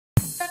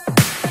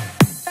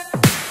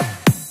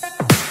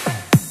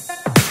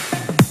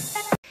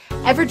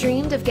Ever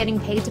dreamed of getting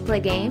paid to play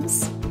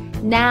games?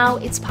 Now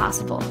it's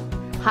possible.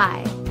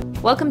 Hi,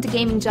 welcome to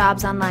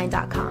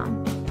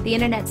GamingJobsOnline.com, the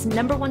internet's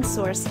 #1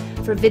 source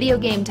for video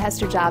game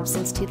tester jobs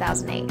since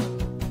 2008.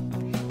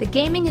 The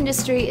gaming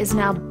industry is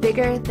now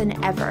bigger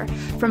than ever.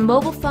 From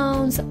mobile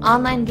phones,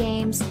 online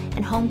games,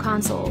 and home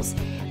consoles,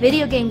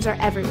 video games are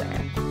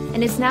everywhere,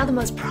 and it's now the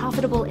most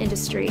profitable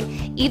industry,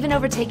 even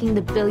overtaking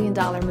the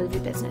billion-dollar movie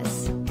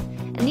business.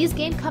 And these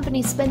game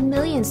companies spend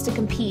millions to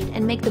compete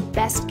and make the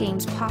best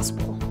games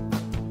possible.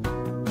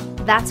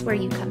 That's where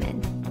you come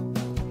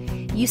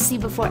in. You see,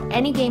 before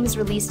any game is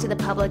released to the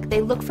public, they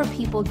look for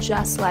people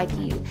just like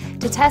you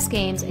to test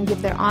games and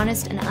give their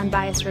honest and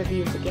unbiased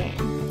review of the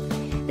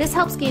game. This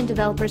helps game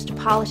developers to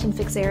polish and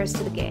fix errors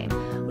to the game,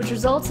 which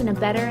results in a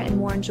better and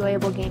more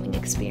enjoyable gaming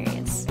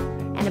experience.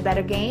 And a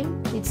better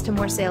game leads to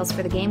more sales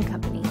for the game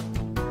company.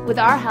 With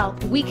our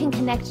help, we can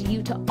connect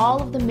you to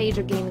all of the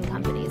major gaming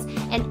companies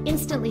and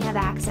instantly have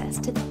access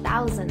to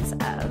thousands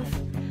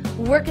of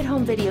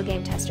work-at-home video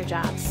game tester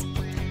jobs,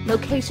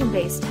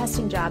 location-based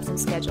testing jobs and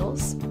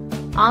schedules,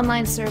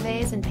 online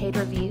surveys and paid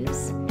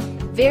reviews,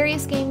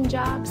 various gaming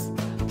jobs,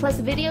 plus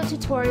video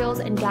tutorials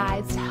and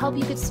guides to help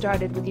you get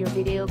started with your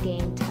video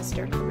game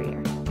tester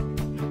career.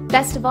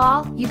 Best of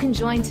all, you can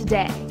join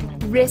today,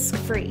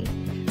 risk-free.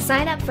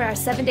 Sign up for our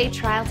 7-day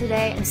trial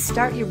today and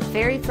start your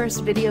very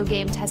first video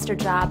game tester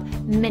job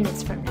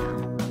minutes from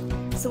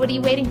now. So what are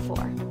you waiting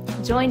for?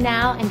 Join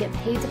now and get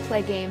paid to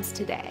play games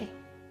today.